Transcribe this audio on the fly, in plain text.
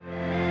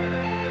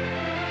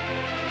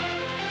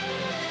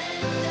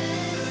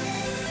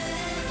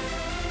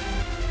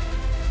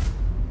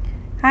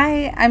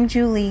Hi, I'm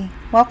Julie.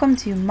 Welcome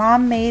to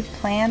Mom Made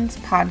Plans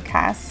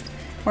podcast,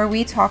 where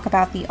we talk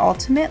about the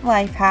ultimate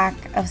life hack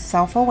of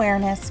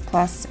self-awareness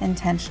plus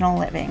intentional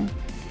living.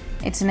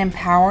 It's an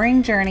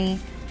empowering journey,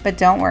 but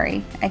don't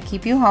worry, I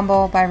keep you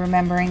humble by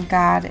remembering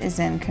God is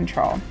in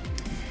control.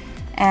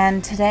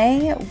 And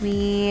today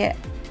we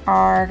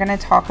are going to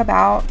talk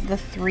about the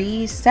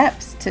 3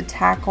 steps to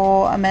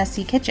tackle a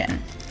messy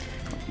kitchen.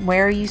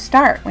 Where you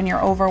start when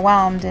you're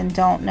overwhelmed and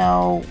don't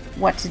know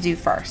what to do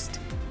first.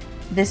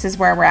 This is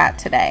where we're at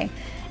today.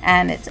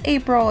 And it's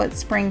April, it's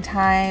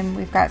springtime,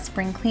 we've got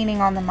spring cleaning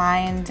on the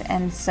mind,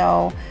 and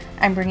so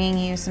I'm bringing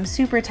you some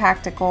super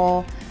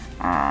tactical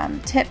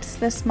tips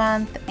this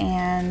month,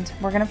 and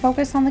we're going to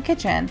focus on the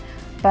kitchen,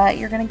 but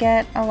you're going to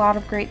get a lot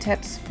of great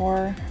tips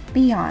for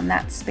beyond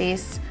that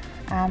space.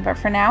 But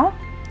for now,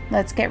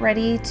 let's get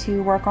ready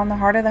to work on the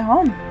heart of the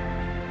home.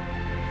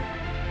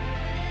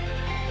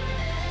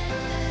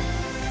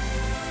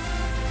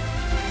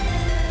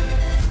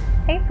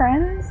 Hey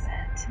friends!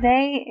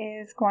 Today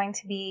is going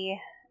to be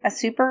a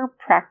super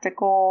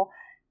practical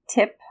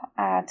tip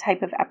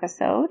type of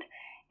episode,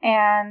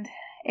 and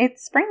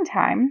it's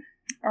springtime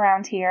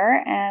around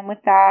here, and with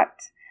that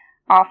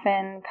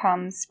often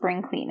comes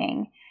spring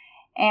cleaning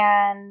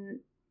and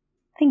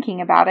thinking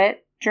about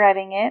it,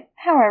 dreading it,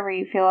 however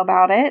you feel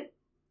about it,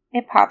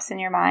 it pops in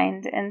your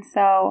mind. And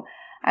so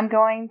I'm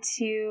going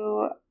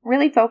to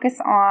really focus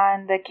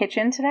on the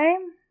kitchen today,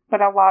 but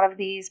a lot of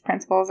these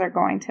principles are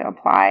going to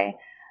apply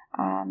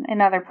in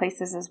other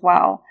places as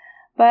well.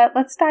 But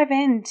let's dive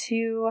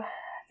into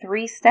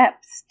 3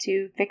 steps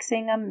to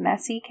fixing a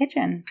messy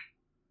kitchen.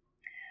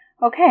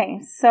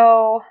 Okay,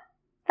 so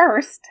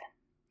first,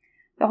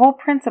 the whole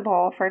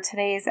principle for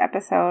today's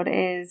episode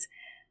is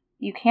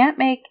you can't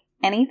make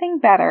anything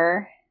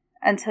better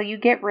until you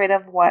get rid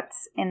of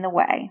what's in the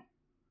way.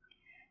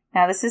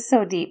 Now, this is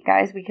so deep,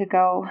 guys. We could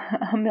go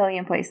a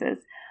million places,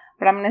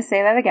 but I'm going to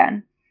say that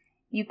again.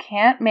 You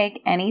can't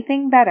make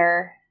anything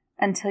better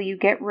until you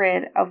get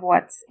rid of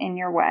what's in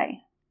your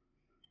way.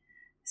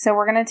 So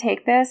we're going to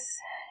take this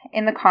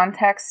in the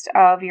context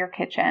of your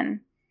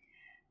kitchen.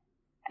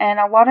 And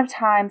a lot of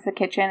times the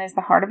kitchen is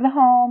the heart of the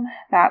home.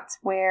 That's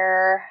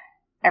where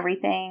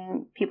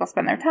people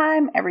spend their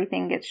time.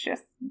 Everything gets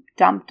just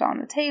dumped on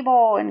the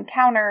table and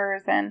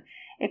counters, and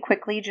it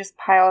quickly just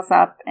piles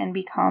up and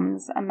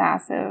becomes a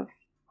massive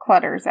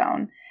clutter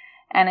zone.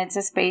 And it's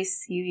a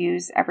space you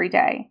use every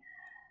day.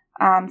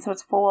 So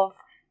it's full of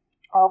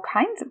all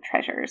kinds of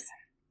treasures.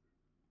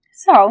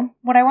 So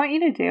what I want you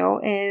to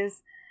do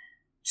is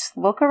just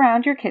look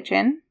around your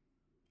kitchen,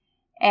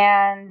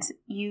 and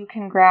you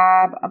can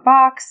grab a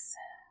box,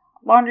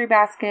 laundry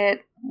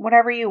basket,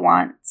 whatever you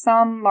want,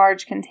 some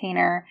large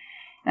container.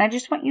 And I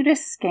just want you to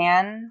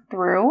scan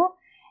through,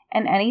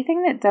 and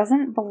anything that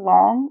doesn't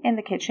belong in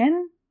the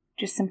kitchen,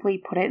 just simply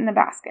put it in the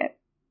basket.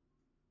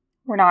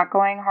 We're not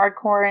going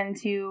hardcore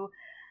into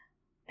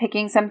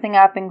picking something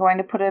up and going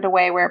to put it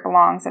away where it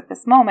belongs at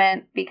this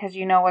moment, because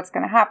you know what's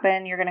going to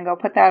happen. You're going to go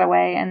put that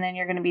away, and then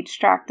you're going to be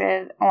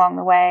distracted along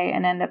the way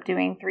and end up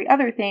doing 3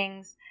 other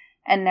things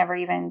and never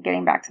even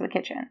getting back to the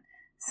kitchen.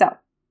 So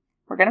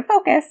we're going to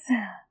focus.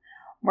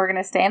 We're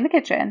going to stay in the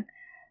kitchen.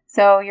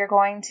 So you're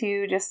going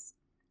to just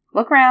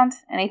look around.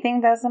 Anything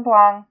that doesn't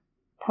belong,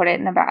 put it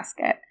in the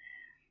basket.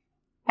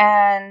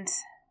 And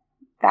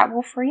that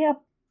will free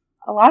up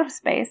a lot of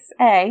space,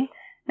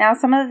 Now,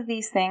 some of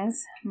these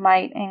things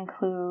might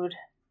include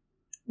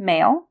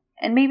mail,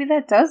 and maybe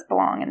that does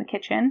belong in the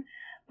kitchen,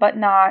 but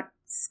not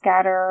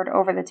scattered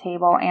over the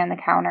table and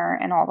the counter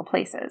and all the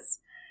places.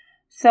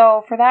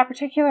 So for that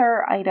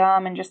particular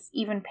item, and just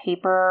even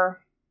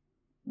paper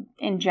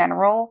in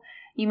general,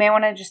 you may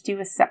want to just do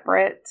a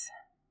separate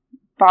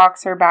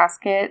box or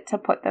basket to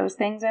put those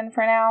things in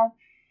for now.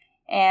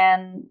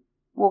 And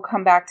we'll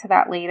come back to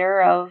that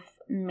later of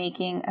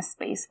making a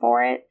space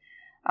for it.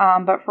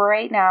 But for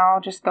right now,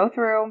 just go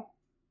through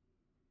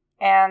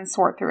and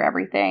sort through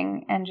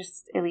everything and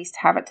just at least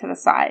have it to the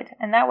side.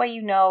 And that way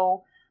you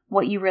know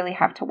what you really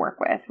have to work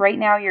with. Right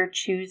now, you're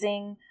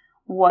choosing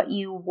what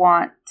you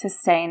want to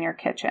stay in your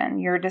kitchen.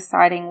 You're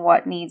deciding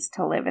what needs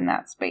to live in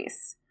that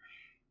space.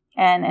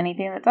 And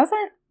anything that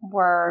doesn't,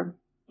 we're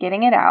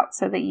getting it out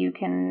so that you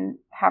can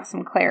have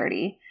some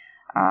clarity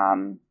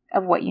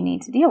of what you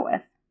need to deal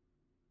with.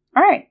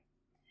 All right.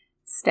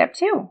 Step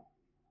 2.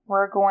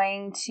 We're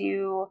going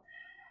to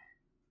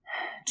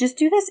just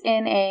do this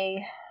in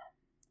a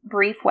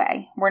brief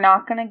way. We're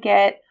not going to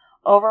get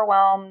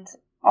overwhelmed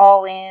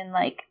all in,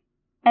 like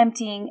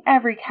emptying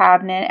every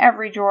cabinet,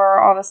 every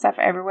drawer, all the stuff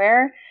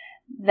everywhere.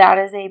 That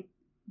is a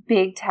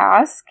big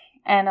task.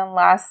 And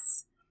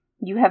unless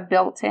you have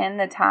built in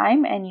the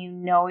time and you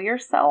know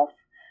yourself,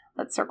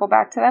 let's circle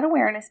back to that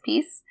awareness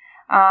piece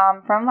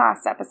from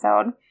last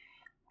episode.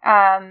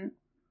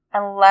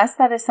 Unless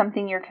that is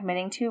something you're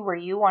committing to where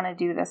you want to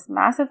do this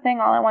massive thing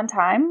all at one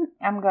time,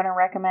 I'm going to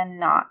recommend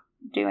not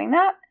doing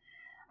that.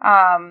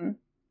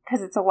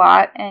 Because it's a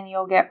lot and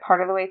you'll get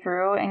part of the way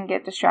through and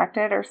get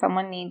distracted, or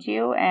someone needs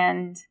you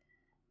and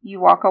you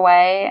walk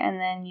away and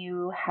then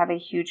you have a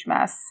huge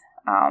mess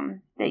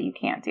that you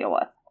can't deal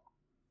with.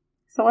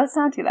 So let's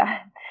not do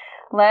that.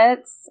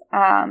 Let's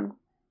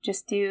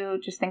just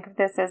think of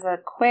this as a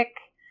quick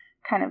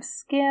kind of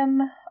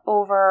skim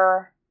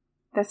over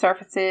the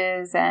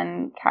surfaces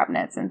and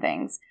cabinets and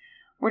things.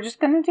 We're just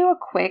going to do a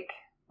quick,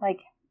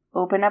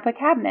 open up a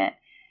cabinet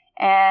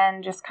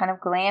and just kind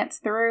of glance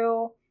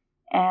through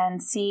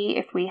and see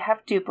if we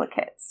have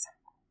duplicates.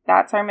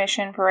 That's our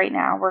mission for right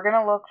now. We're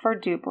going to look for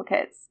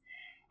duplicates.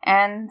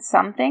 And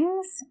some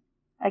things,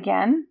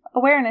 again,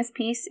 awareness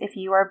piece, if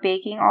you are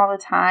baking all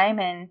the time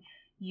and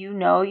you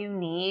know you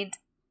need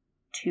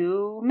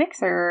 2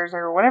 mixers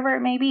or whatever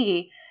it may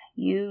be,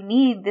 you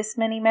need this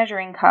many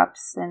measuring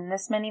cups and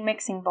this many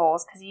mixing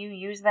bowls because you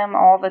use them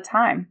all the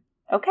time.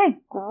 Okay,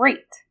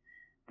 great.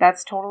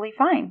 That's totally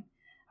fine.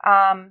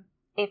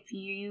 If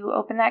you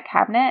open that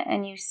cabinet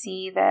and you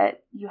see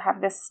that you have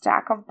this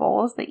stack of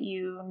bowls that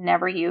you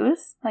never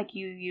use, like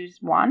you use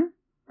 1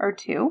 or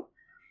 2,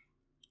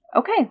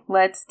 okay,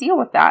 let's deal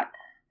with that.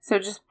 So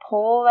just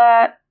pull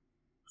that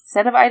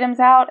set of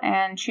items out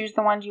and choose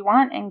the ones you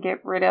want and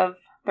get rid of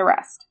the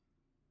rest.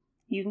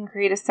 You can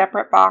create a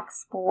separate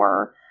box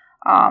for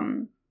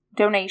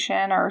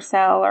donation or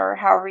sell or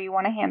however you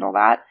want to handle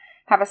that.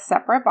 Have a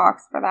separate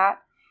box for that.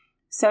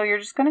 So you're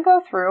just going to go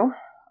through,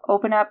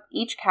 open up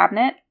each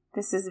cabinet.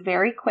 This is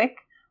very quick.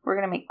 We're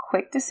going to make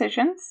quick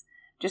decisions.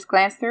 Just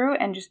glance through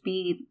and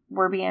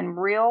we're being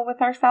real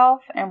with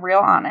ourselves and real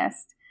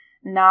honest.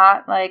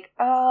 Not like,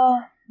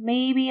 oh,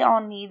 maybe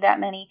I'll need that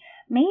many.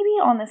 Maybe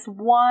on this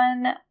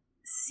one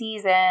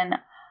season,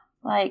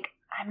 I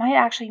might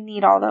actually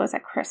need all those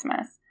at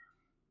Christmas.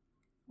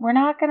 We're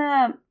not going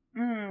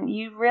to,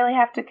 you really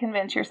have to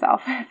convince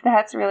yourself if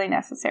that's really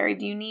necessary.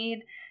 Do you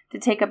need to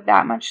take up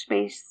that much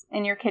space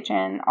in your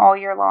kitchen all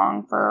year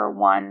long for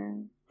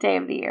one day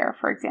of the year,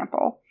 for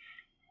example?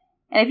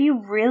 And if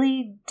you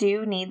really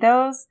do need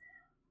those,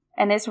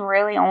 and it's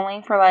really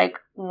only for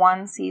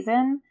one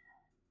season,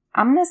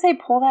 I'm going to say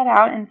pull that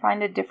out and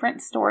find a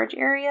different storage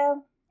area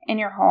in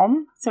your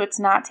home so it's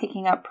not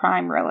taking up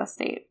prime real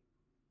estate.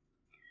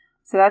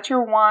 So that's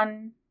your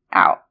one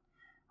out.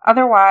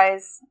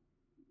 Otherwise,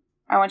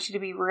 I want you to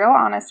be real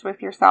honest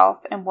with yourself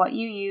and what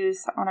you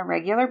use on a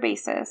regular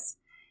basis.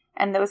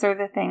 And those are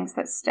the things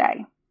that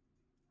stay.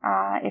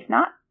 If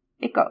not,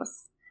 it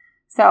goes.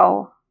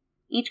 So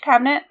each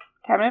cabinet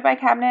by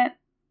cabinet,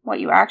 what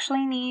you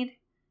actually need,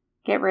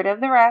 get rid of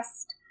the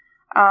rest.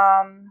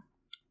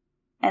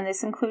 And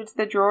this includes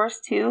the drawers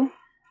too.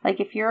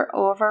 If you're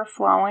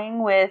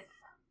overflowing with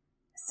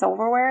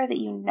silverware that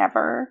you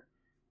never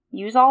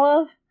use all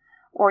of,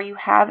 or you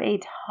have a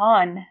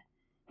ton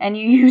and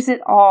you use it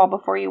all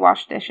before you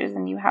wash dishes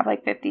and you have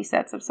 50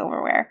 sets of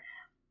silverware,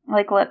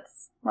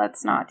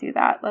 let's not do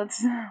that.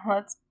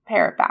 Let's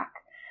pare it back.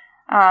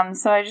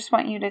 So I just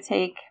want you to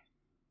take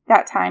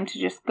that time to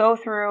just go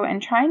through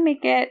and try and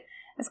make it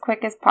as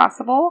quick as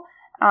possible.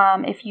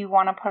 If you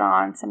want to put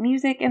on some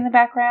music in the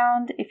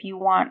background, if you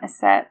want to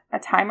set a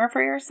timer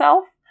for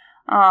yourself,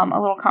 a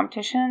little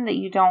competition that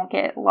you don't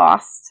get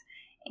lost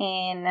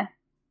in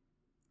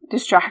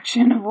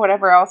distraction of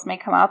whatever else may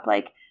come up.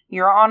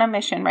 You're on a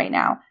mission right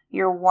now.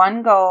 Your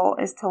one goal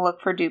is to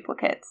look for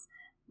duplicates,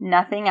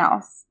 nothing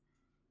else.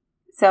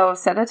 So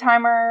set a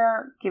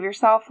timer, give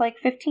yourself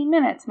 15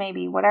 minutes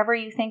maybe, whatever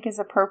you think is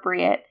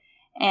appropriate,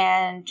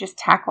 and just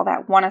tackle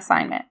that one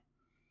assignment.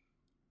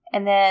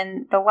 And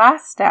then the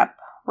last step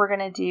we're going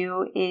to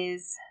do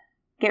is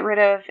get rid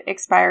of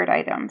expired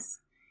items.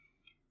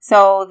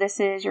 So this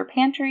is your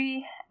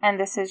pantry and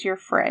this is your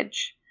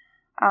fridge.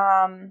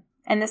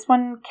 And this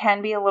one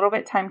can be a little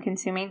bit time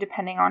consuming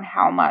depending on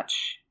how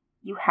much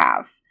you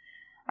have.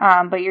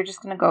 But you're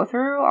just going to go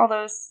through all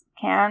those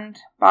canned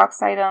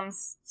box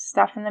items,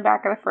 stuff in the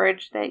back of the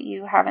fridge that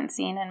you haven't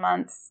seen in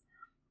months,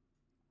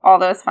 all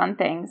those fun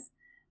things.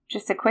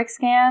 Just a quick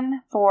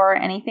scan for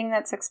anything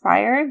that's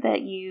expired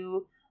that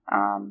you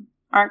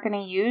aren't going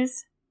to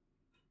use.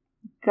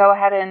 Go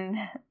ahead and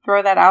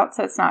throw that out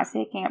so it's not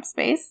taking up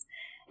space.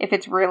 If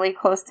it's really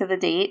close to the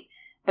date,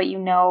 but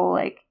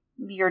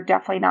you're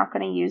definitely not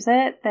going to use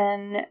it,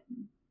 then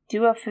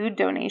do a food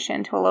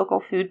donation to a local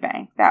food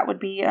bank. That would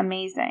be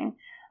amazing.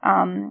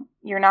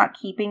 You're not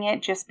keeping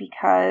it just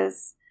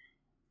because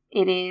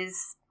it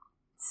is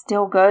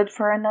still good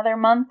for another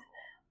month,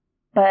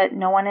 but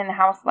no one in the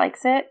house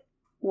likes it.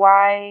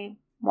 Why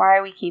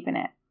are we keeping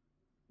it?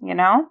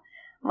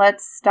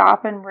 Let's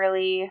stop and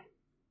really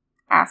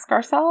ask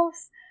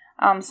ourselves.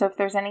 So if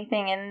there's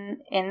anything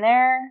in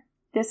there,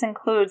 this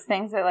includes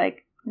things that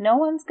no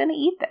one's going to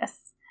eat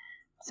this.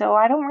 So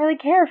I don't really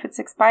care if it's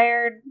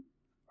expired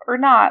or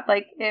not.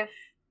 If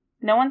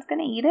no one's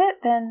going to eat it,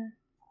 then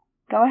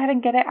go ahead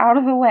and get it out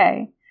of the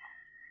way.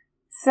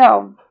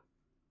 So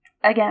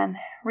again,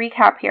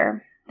 recap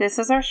here. This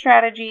is our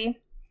strategy.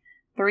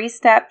 3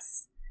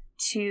 steps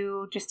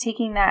to just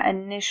taking that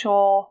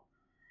initial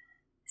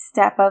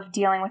step of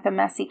dealing with a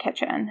messy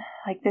kitchen.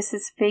 This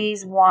is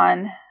phase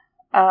 1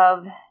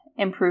 of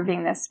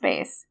improving this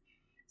space.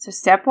 So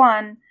step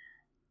 1,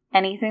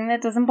 anything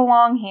that doesn't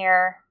belong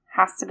here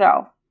has to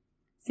go.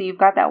 So you've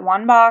got that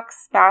one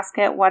box,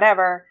 basket,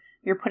 whatever.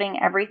 You're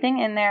putting everything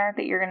in there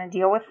that you're going to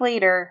deal with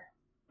later.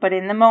 But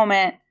in the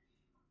moment,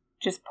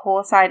 just pull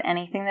aside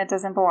anything that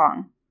doesn't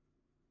belong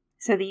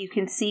so that you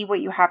can see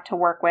what you have to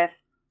work with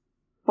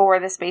for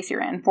the space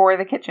you're in, for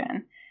the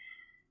kitchen.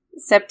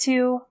 Step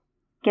 2,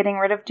 getting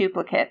rid of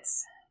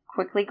duplicates.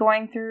 Quickly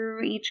going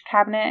through each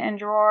cabinet and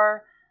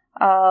drawer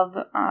of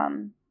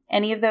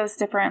any of those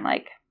different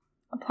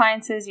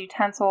appliances,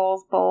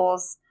 utensils,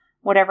 bowls,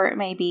 whatever it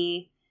may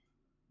be.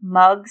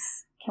 Mugs.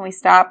 Can we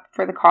stop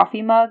for the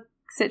coffee mug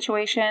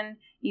situation?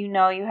 You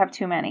know you have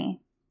too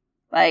many.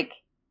 I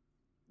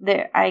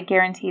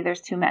guarantee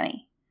there's too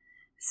many.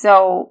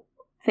 So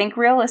think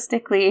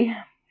realistically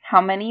how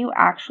many you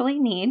actually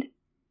need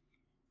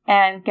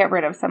and get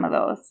rid of some of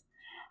those.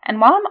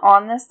 And while I'm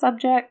on this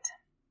subject,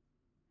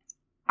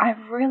 I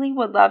really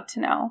would love to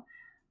know.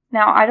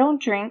 Now, I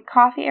don't drink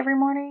coffee every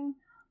morning,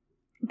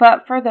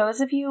 but for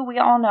those of you, we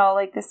all know,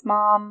 this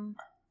mom,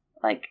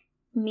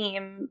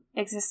 meme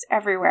exists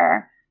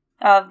everywhere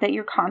of that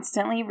you're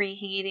constantly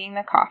reheating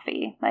the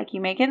coffee.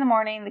 You make it in the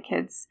morning, the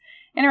kids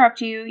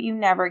interrupt you, you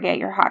never get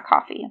your hot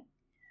coffee.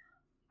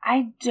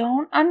 I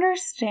don't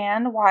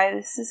understand why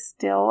this is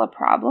still a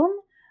problem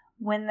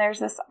when there's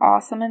this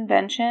awesome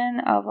invention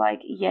of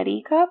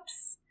Yeti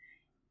cups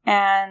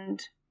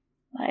and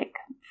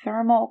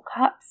thermal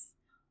cups.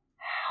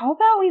 How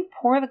about we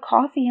pour the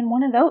coffee in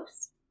one of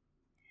those?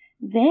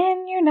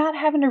 Then you're not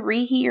having to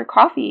reheat your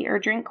coffee or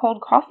drink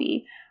cold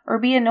coffee or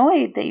be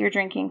annoyed that you're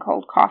drinking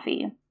cold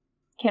coffee.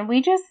 Can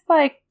we just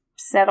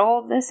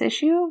settle this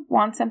issue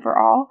once and for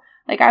all?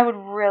 I would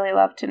really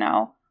love to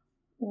know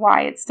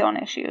why it's still an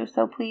issue.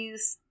 So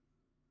please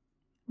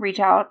reach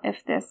out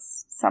if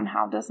this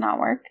somehow does not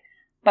work.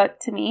 But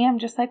to me, I'm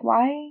just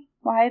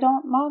why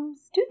don't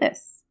moms do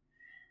this?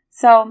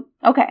 So,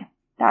 okay,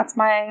 that's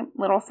my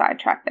little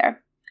sidetrack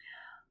there.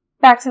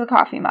 Back to the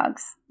coffee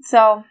mugs.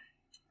 So,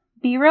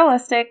 be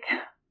realistic.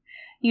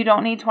 You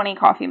don't need 20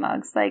 coffee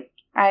mugs.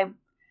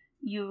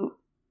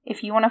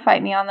 If you want to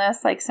fight me on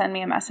this, send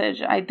me a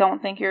message. I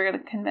don't think you're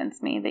going to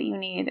convince me that you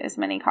need as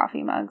many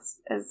coffee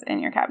mugs as in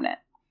your cabinet.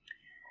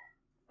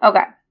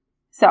 Okay,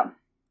 so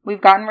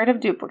we've gotten rid of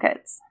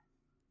duplicates.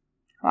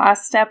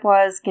 Last step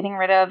was getting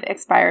rid of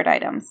expired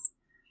items.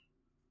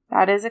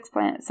 That is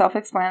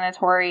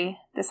self-explanatory.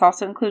 This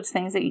also includes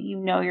things that you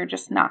know you're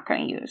just not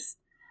going to use.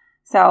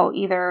 So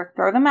either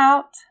throw them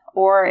out,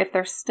 or if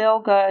they're still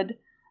good,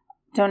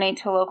 donate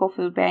to a local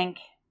food bank,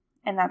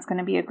 and that's going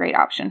to be a great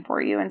option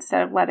for you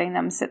instead of letting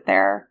them sit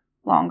there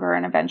longer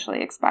and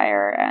eventually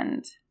expire,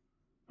 and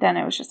then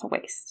it was just a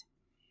waste.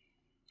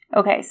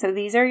 Okay, so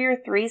these are your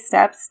 3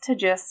 steps to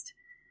just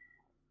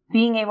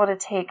being able to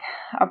take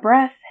a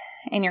breath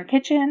in your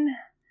kitchen,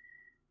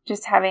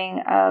 just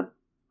having a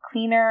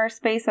cleaner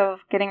space of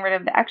getting rid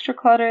of the extra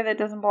clutter that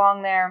doesn't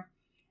belong there,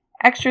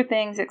 extra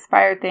things,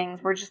 expired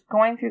things. We're just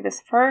going through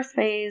this first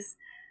phase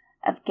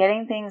of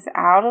getting things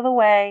out of the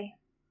way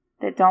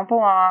that don't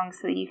belong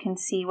so that you can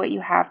see what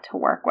you have to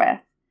work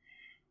with.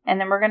 And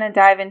then we're going to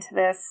dive into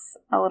this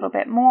a little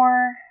bit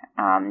more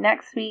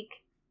next week,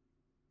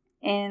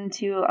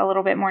 into a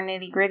little bit more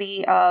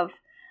nitty-gritty of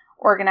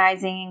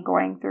organizing and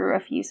going through a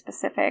few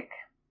specific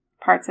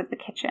parts of the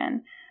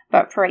kitchen.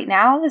 But for right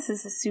now, this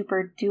is a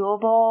super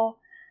doable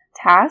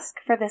task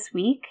for this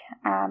week.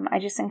 I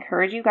just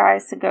encourage you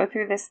guys to go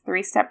through this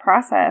 3-step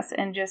process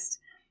and just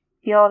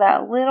feel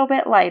that little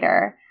bit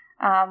lighter.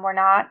 We're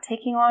not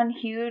taking on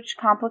huge,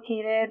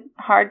 complicated,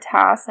 hard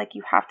tasks like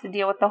you have to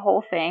deal with the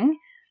whole thing.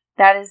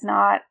 That is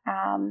not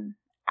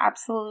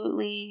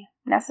absolutely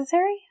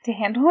necessary to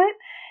handle it.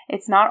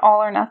 It's not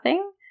all or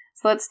nothing.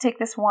 So let's take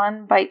this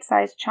one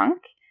bite-sized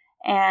chunk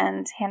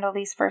and handle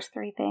these first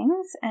 3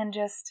 things, and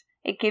just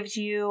it gives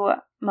you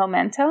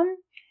momentum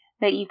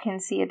that you can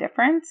see a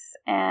difference,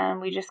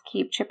 and we just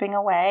keep chipping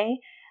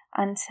away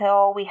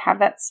until we have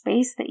that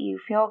space that you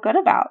feel good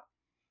about.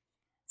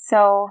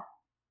 So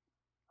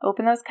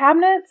open those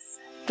cabinets,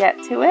 get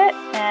to it,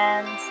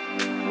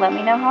 and let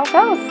me know how it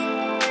goes.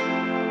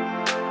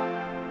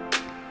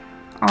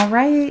 All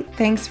right,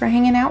 thanks for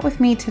hanging out with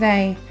me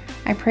today.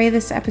 I pray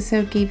this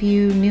episode gave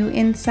you new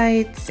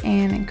insights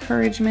and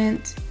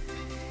encouragement.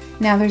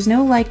 Now, there's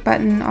no like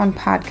button on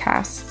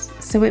podcasts,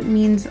 so it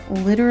means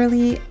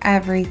literally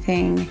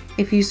everything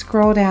if you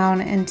scroll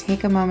down and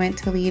take a moment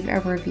to leave a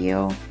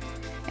review.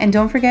 And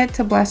don't forget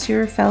to bless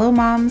your fellow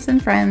moms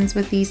and friends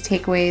with these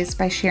takeaways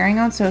by sharing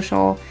on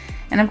social,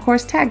 and of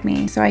course tag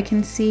me so I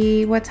can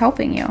see what's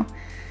helping you.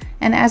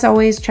 And as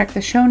always, check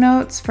the show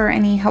notes for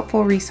any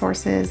helpful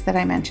resources that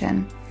I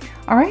mention.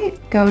 All right,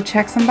 go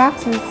check some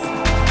boxes.